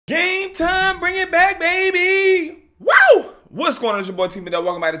game time. Bring it back, baby. Woo! What's going on? It's your boy Tpindell.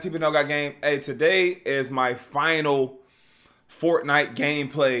 Welcome back to TpindellGotGame. Hey, today is my final Fortnite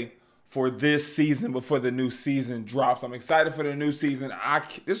gameplay for this season before the new season drops. I'm excited for the new season.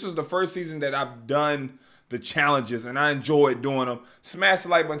 This was the first season that I've done the challenges, and I enjoyed doing them. Smash the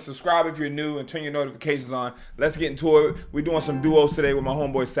like button, subscribe if you're new, and turn your notifications on. Let's get into it. We're doing some duos today with my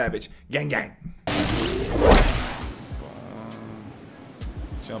homeboy Savage. Gang, gang.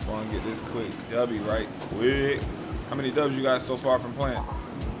 Jump on and get this quick W right quick. How many W's you got so far from playing?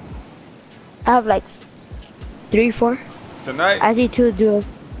 I have like 3, 4. Tonight? I see 2 duos.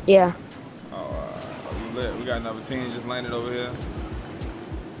 Yeah. Oh, you lit. We got another team just landed over here.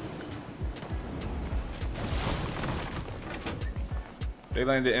 They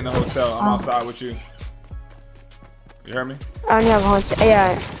landed in the hotel. I'm outside with you. You heard me? I only have a hunting.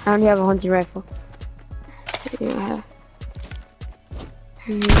 Yeah, I only have a hunting rifle. Yeah.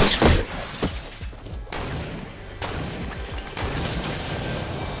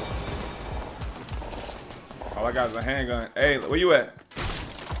 All I got is a handgun. Hey, where you at?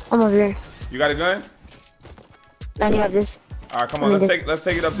 I'm over here. You got a gun? I only have this. All right, come on. Let's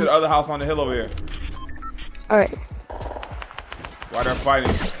take it up to the other house on the hill over here. All right. While they're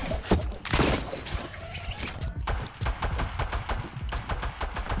fighting.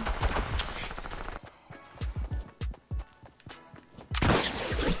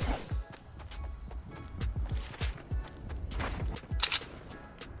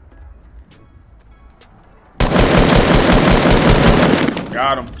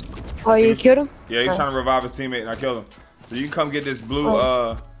 Got him. Oh, you killed him? Yeah, he's trying to revive his teammate, and I killed him. So you can come get this blue.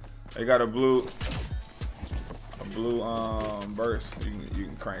 They got a blue burst. You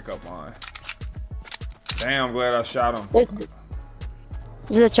can crank up on. Damn, I'm glad I shot him.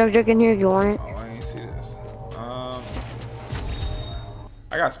 There's a chug jug in here if you want it. Oh, I ain't see this.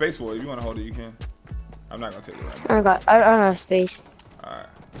 I got space for it. If you want to hold it, you can. I'm not gonna take it right now. I don't have space. Alright.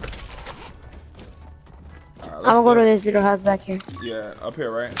 I'm gonna go to this little house back here. Yeah, up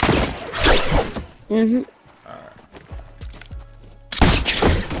here, right? Mm-hmm. Alright.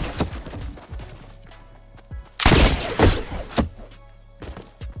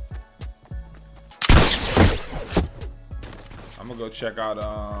 I'm gonna go check out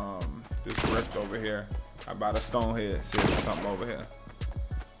this rift over here. I bought a stone head. See if there's something over here.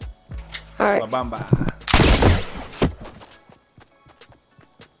 Alright. Bamba.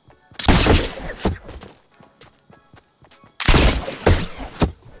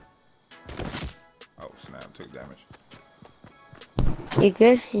 Oh snap! Took damage. You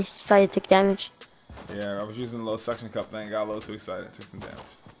good? You decided to take damage. Yeah, I was using a little suction cup thing. Got a little too excited. Took some damage.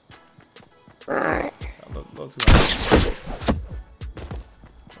 Alright. Got a little too high.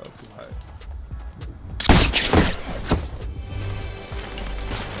 A little too high.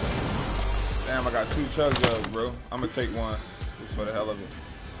 Damn, I got 2 chug jugs, bro. I'm gonna take one just for the hell of it.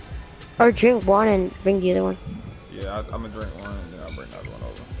 Or drink one and bring the other one. Yeah, I'm gonna drink one and then I'll bring another one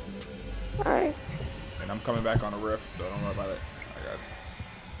over. Alright. And I'm coming back on the rift, so don't worry about it.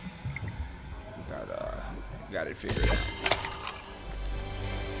 I got it figured out.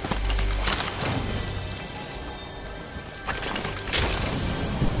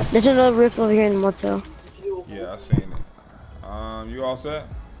 There's another rift over here in the motel. Yeah, I seen it. You all set?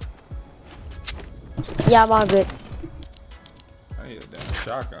 Yeah, I'm all good. I need a damn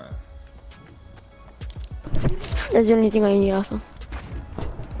shotgun. That's the only thing I need also.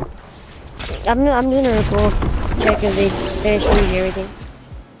 I'm gonna go check if they finished looting everything.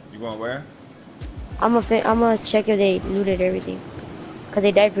 You going where? I'm gonna check if they looted everything. Cause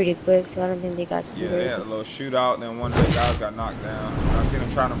they died pretty quick, so I don't think they got to. Yeah, they had a little shootout, and then one of the guys got knocked down. I seen them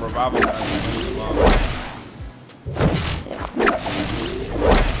trying to revive him.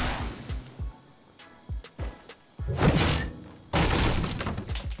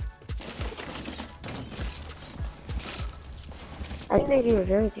 I think they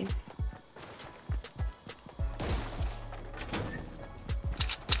looted everything.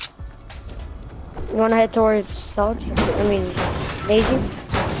 You wanna head towards Salt? I mean, Lazy?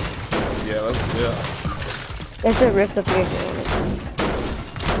 Yeah, yeah. There's a rift up here.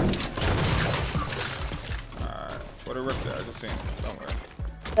 Alright, what a rift there? I just seen it somewhere.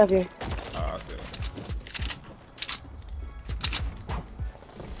 Up here. Oh, I see it.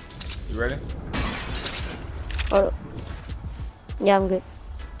 You ready? Oh. Yeah, I'm good.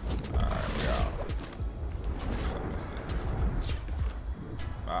 Alright, we out.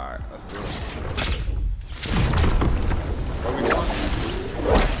 Alright, let's do it. Where we going?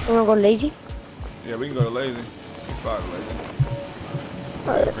 You wanna go Lazy? Yeah, we can go to Lazy. We start Lazy.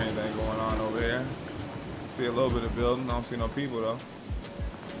 See if anything going on over here. See a little bit of building. I don't see no people though.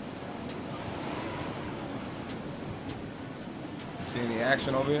 See any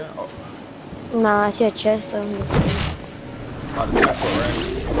action over here? Oh, Nah, I see a chest over here. oh, the chest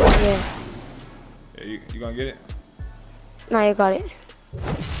foot, right? Yeah. Yeah, you gonna get it? Nah, you got it.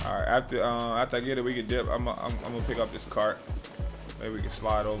 All right, after I get it, we can dip. I'm gonna pick up this cart. Maybe we can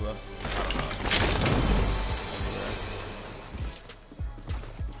slide over. I don't know.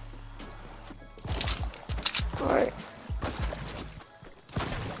 Alright.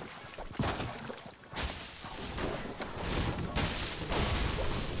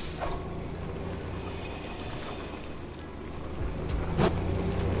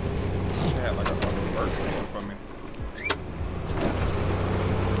 They had like a reverse came from me.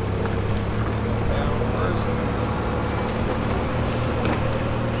 Damn, reverse.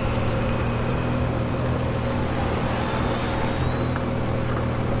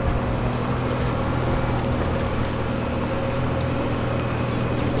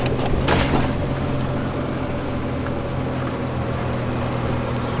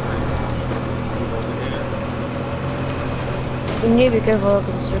 You need to be careful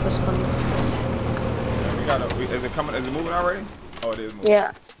because the circle's coming. Yeah, is it coming? Is it moving already? Oh, it is moving.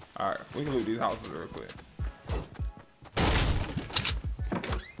 Yeah. All right, we can loot these houses real quick.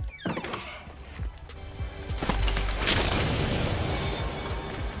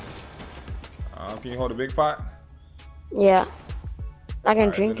 Can you hold a big pot? Yeah. I can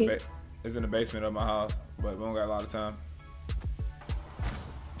Right, drink it. It's in the basement of my house, but we don't got a lot of time.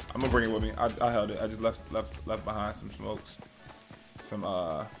 I'm gonna bring it with me. I held it. I just left behind some smokes, some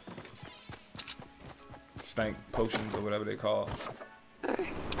stank potions or whatever they call.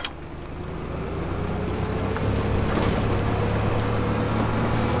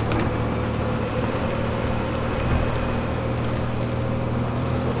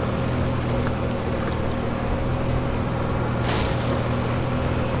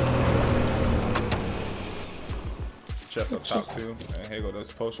 Chest up top too, and here go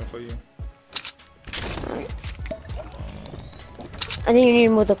this potion for you. I think you need to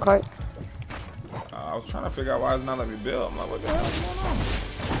move the cart. I was trying to figure out why it's not letting me build. I'm like, what the hell is going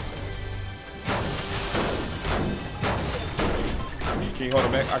on? Can you hold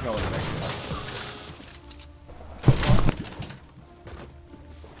it back? I can hold it back.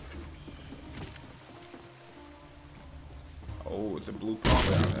 Oh, it's a blue pump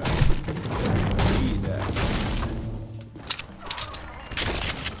down there. I need that.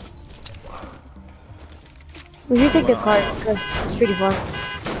 We should take the cart because it's pretty far.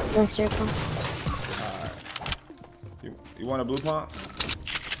 Next circle. Alright. You want a blue pump?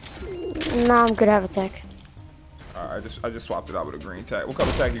 Nah, I'm good. I have a tech. Alright, I just swapped it out with a green tag. What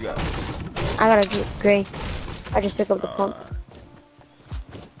color tag you got? I got a gray. I just pick up the pump.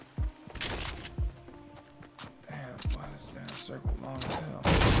 Damn, why is this damn circle long as hell?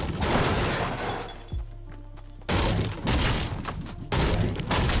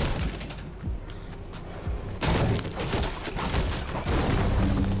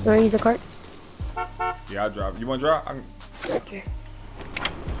 You wanna use the cart? Yeah, I'll drop. You want to drop? Okay.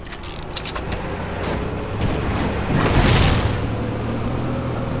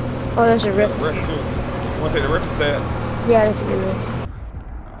 Oh, there's a rift. Rift too. You want to take the rift instead? Yeah, there's a good rift.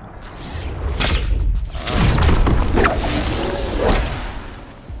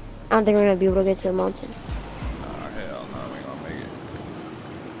 I don't think we're gonna be able to get to the mountain. Hell no, we ain't gonna make it.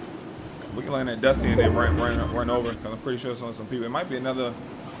 We can land that Dusty and then run over. Cause I'm pretty sure it's on some people. It might be another.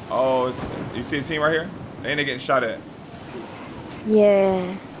 Oh, you see the team right here? They ain't getting shot at.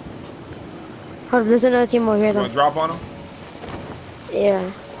 Yeah. Oh, there's another team over here You though. wanna drop on them? Yeah.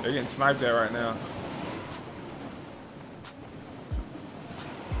 They're getting sniped at right now.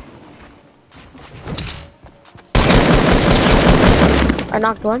 I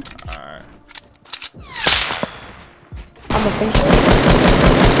knocked one. Alright. I'm gonna finish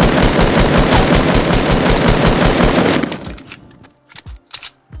it.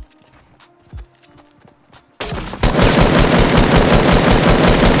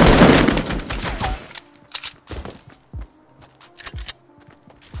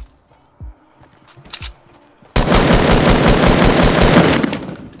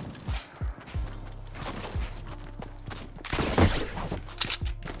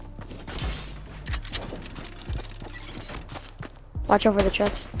 Watch out for the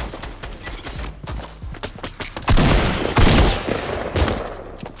trucks.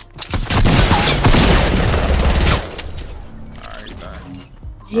 Alright, he's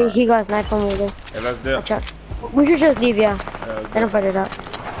done. He got a snipe from over there. Hey, let's dip. Watch out. We should just leave, yeah. Let's Let them dip. fight it out.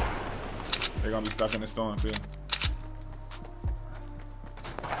 They're gonna be stuck in the storm too.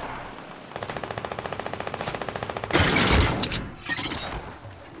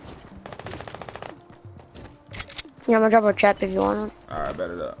 Yeah, I'm gonna drop a trap if you want one. Alright, bet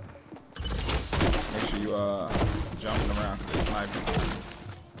it up. Make sure you jumping around because they're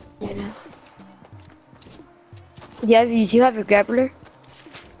sniping. Yeah. You do you have your grappler?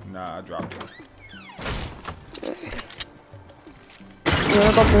 Nah, I dropped it. You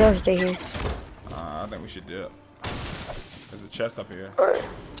wanna go blue or stay here? I think we should dip. There's a chest up here. Alright.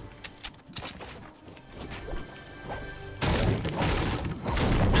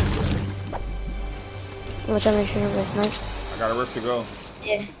 Which I make sure it's nice. I got a rift to go.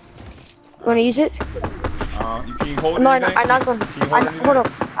 Yeah. You wanna use it? You can hold No, anything? I knocked one. Can you hold anything? Hold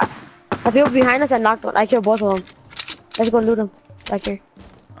up. The people behind us, I knocked one. I killed both of them. Let's go loot them. Back here.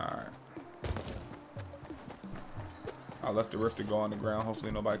 Alright. I left the rift to go on the ground.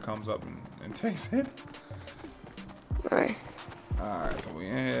 Hopefully nobody comes up and takes it. Alright. Alright, so we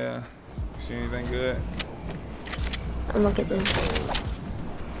in here. You see anything good? I'm looking at them.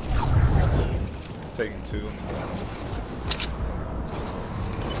 It's taking 2.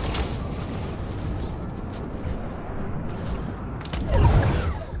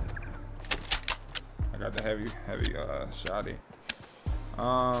 I got the heavy shotty.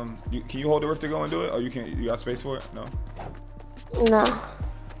 Can you hold the rift to go and do it? Or you got space for it? No? No.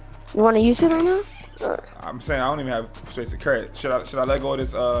 You wanna use it right now? Or? I'm saying I don't even have space to carry it. Should I let go of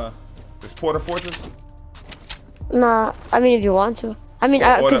this porter fortress? Nah, I mean if you want to. I mean,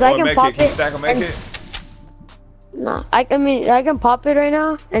 cause I can pop it. Can you stack or make it? Nah, I mean I can pop it right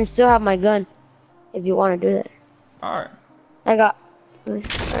now and still have my gun. If you want to do that. All right. I got. All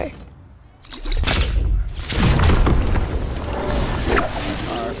right.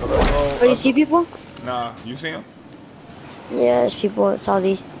 Alright, so let's go. Do you see people? Nah, you see them? Yeah, there's people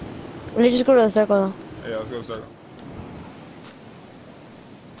southeast. Let's just go to the circle though. Yeah, let's go to the circle.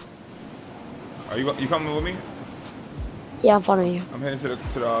 Are you coming with me? Yeah, I'm following you. I'm heading to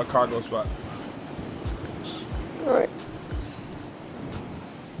the cargo spot. Alright.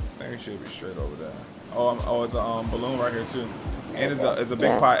 I think it should be straight over there. Oh, it's a balloon right here too. And it's a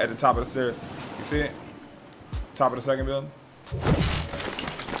big pot at the top of the stairs. You see it? Top of the second building.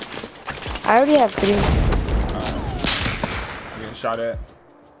 I already have 3. I'm getting shot at.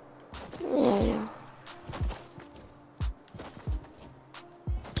 Yeah.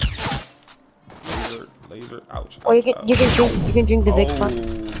 Laser, ouch. Oh, you can drink the big pot.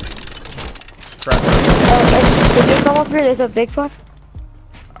 Crap. Did you come up here? There's a big pot.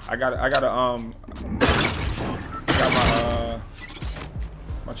 I got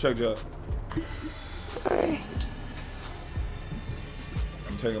my chug jug. Alright.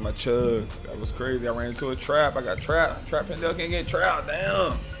 I'm taking my chug. That was crazy. I ran into a trap. I got trapped. Tpindell can't get trapped.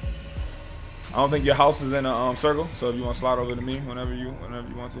 Damn. I don't think your house is in a circle. So if you want to slide over to me whenever you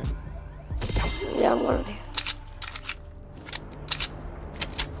want to. Yeah, I'm going to.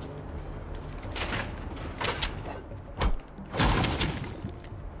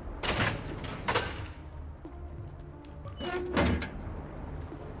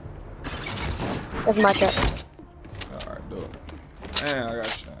 That's my trap. Alright, do it. Man,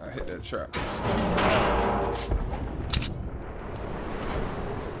 I hit that trap.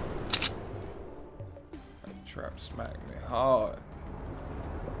 That trap smacked me hard.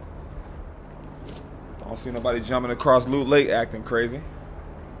 I don't see nobody jumping across Loot Lake acting crazy.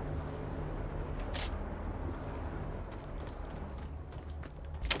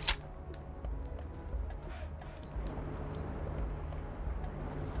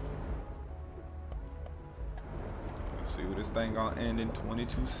 Let's see what this thing gonna end in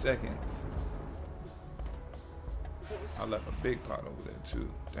 22 seconds. I left a big pot over there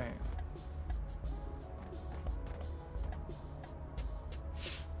too. Damn.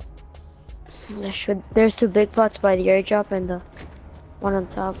 There's 2 big pots by the airdrop and the one on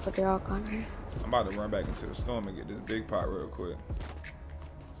top, but they're all gone here. I'm about to run back into the storm and get this big pot real quick.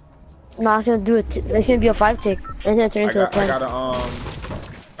 No, I was gonna do it. It's gonna be a 5-tick. It's gonna turn into a 10.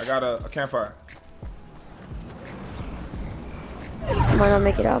 I got a campfire. Might not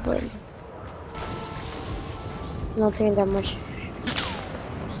make it out, but not taking that much.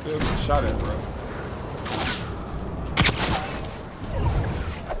 I'm still getting shot at, bro.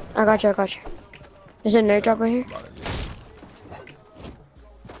 I got you. There's an airdrop right here.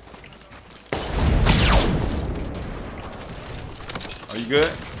 Are you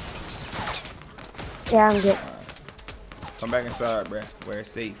good? Yeah, I'm good. Come back inside, bro. Where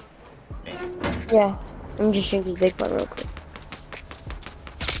it's safe. Yeah, I'm just drinking this big pot real quick.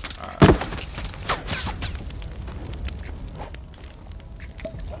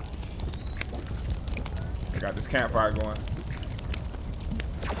 I got this campfire going.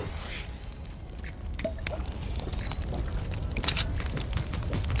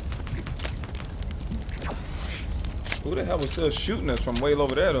 Who the hell was still shooting us from way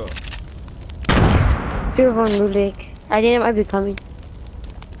over there though? People from Blue Lake. I think it might be coming.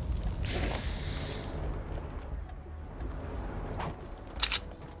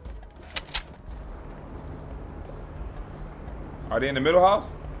 Are they in the middle house?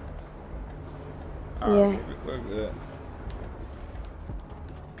 Yeah. We're good.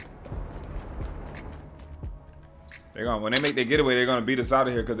 They're gonna, when they make their getaway, they're gonna beat us out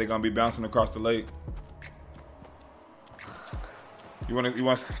of here because they're gonna be bouncing across the lake. You wanna?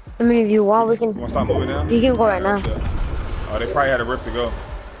 I mean, if you want, we can. You wanna start moving now? You can go right now. Oh, they probably had a rift to go.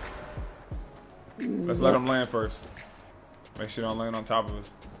 Let's let them land first. Make sure they don't land on top of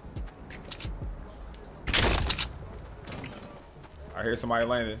us. I hear somebody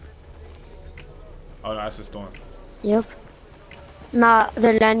landing. Oh no, that's a storm. Yep. Nah,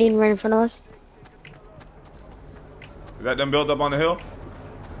 they're landing right in front of us. Is that them built up on the hill?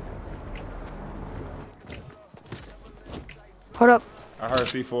 Hold up. I heard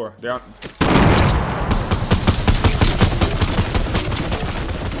C4. Down.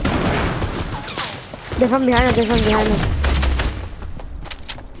 They're from behind us. They're from behind us.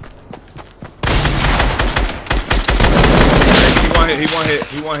 He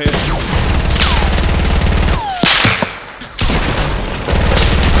one hit.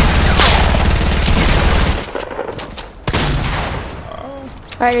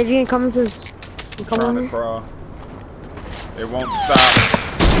 Alright, if you can come into this. Trying to crawl. It won't stop.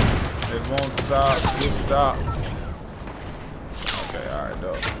 It won't stop. Just stop. Okay, alright,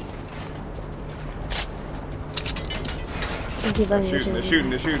 dope. They're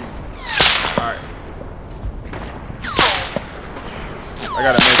shooting. Alright. I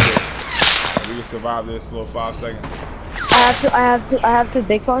gotta make it. We can survive this little 5 seconds. I have two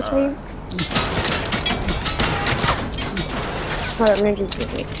big pots for you. Hold up, let me just do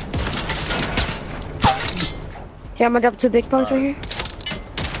it. Here, I'm gonna drop 2 big pots right here.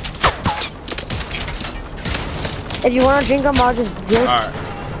 If you wanna drink them, I'll just do it. Alright.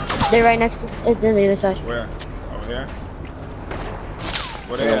 They're right next to it. They're on the other side. Where? Over here?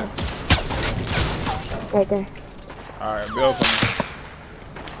 Where they at? Right there. Alright, build for me.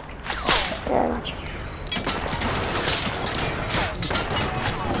 Yeah, I got you.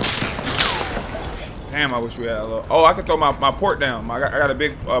 Damn, I wish we had a little. Oh, I can throw my port down. I got a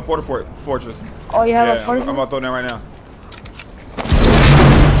big porta fortress. Oh, you have a porta? I'm gonna throw that right now.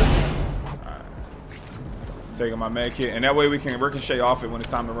 Alright. Taking my med kit, and that way we can ricochet off it when it's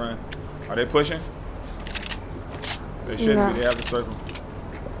time to run. Are they pushing? They shouldn't be. They have the circle.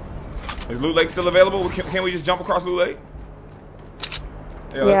 Is Loot Lake still available? Can we just jump across Loot Lake?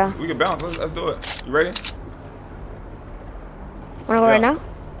 Yeah. We can bounce. Let's do it. You ready? Wanna go right now?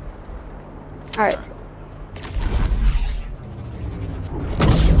 Alright.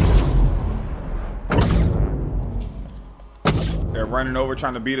 They're running over,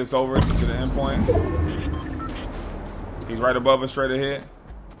 trying to beat us over to the end point. He's right above us, straight ahead.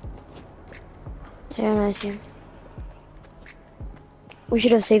 Yeah, I see him. We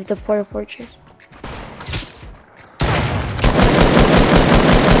should have saved the porta fortress.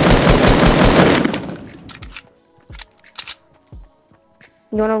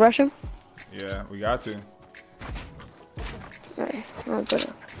 You wanna rush him? Yeah, we got to. Alright, I'll put it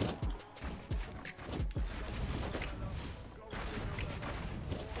up.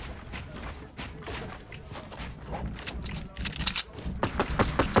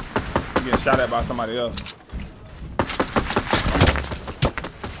 I'm getting shot at by somebody else.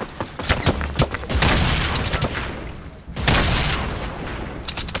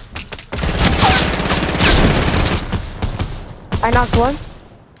 I knocked one.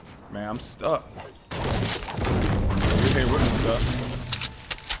 Man, I'm stuck. You can't really stuck.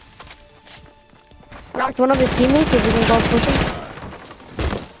 Knocked one of his teammates if we can go push him.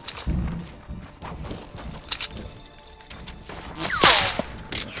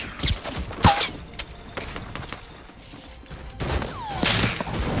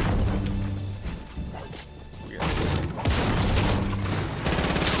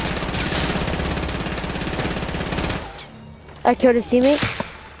 I killed his teammate.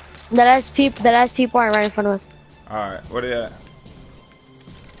 That last people are right in front of us. Alright, where they at?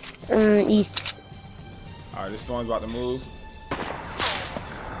 East. Alright, this storm's about to move.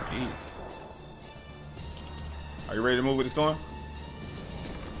 East. Are you ready to move with the storm?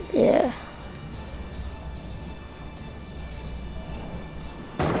 Yeah.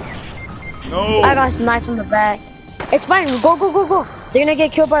 No! I got sniped from the back. It's fine. Go. They're gonna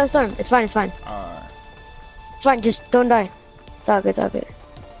get killed by the storm. It's fine. Alright. It's fine. Just don't die. It's all good.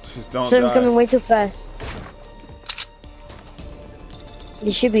 Just don't Storm's die. coming way too fast.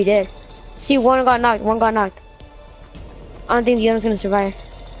 They should be dead. See, one got knocked. I don't think the other's gonna survive.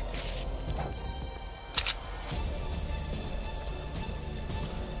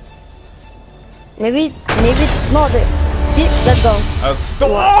 Maybe, no, see, let's go. A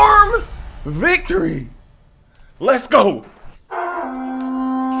storm victory. Let's go.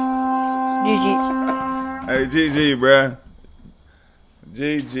 GG. Hey, GG, bruh.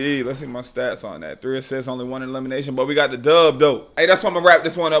 GG. Let's see my stats on that. 3 assists, only 1 elimination, but we got the dub, though. Hey, that's why I'm going to wrap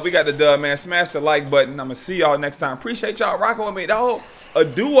this one up. We got the dub, man. Smash the like button. I'm going to see y'all next time. Appreciate y'all rocking with me, dog. A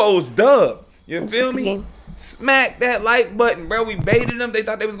duos dub. You feel me? Smack that like button, bro. We baited them. They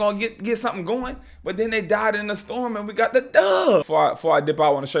thought they was going to get something going, but then they died in the storm, and we got the dub. Before I dip out, I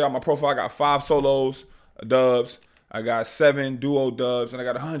want to show y'all my profile. I got 5 solos dubs. I got 7 duo dubs, and I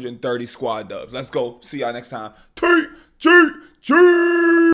got 130 squad dubs. Let's go. See y'all next time. TGG.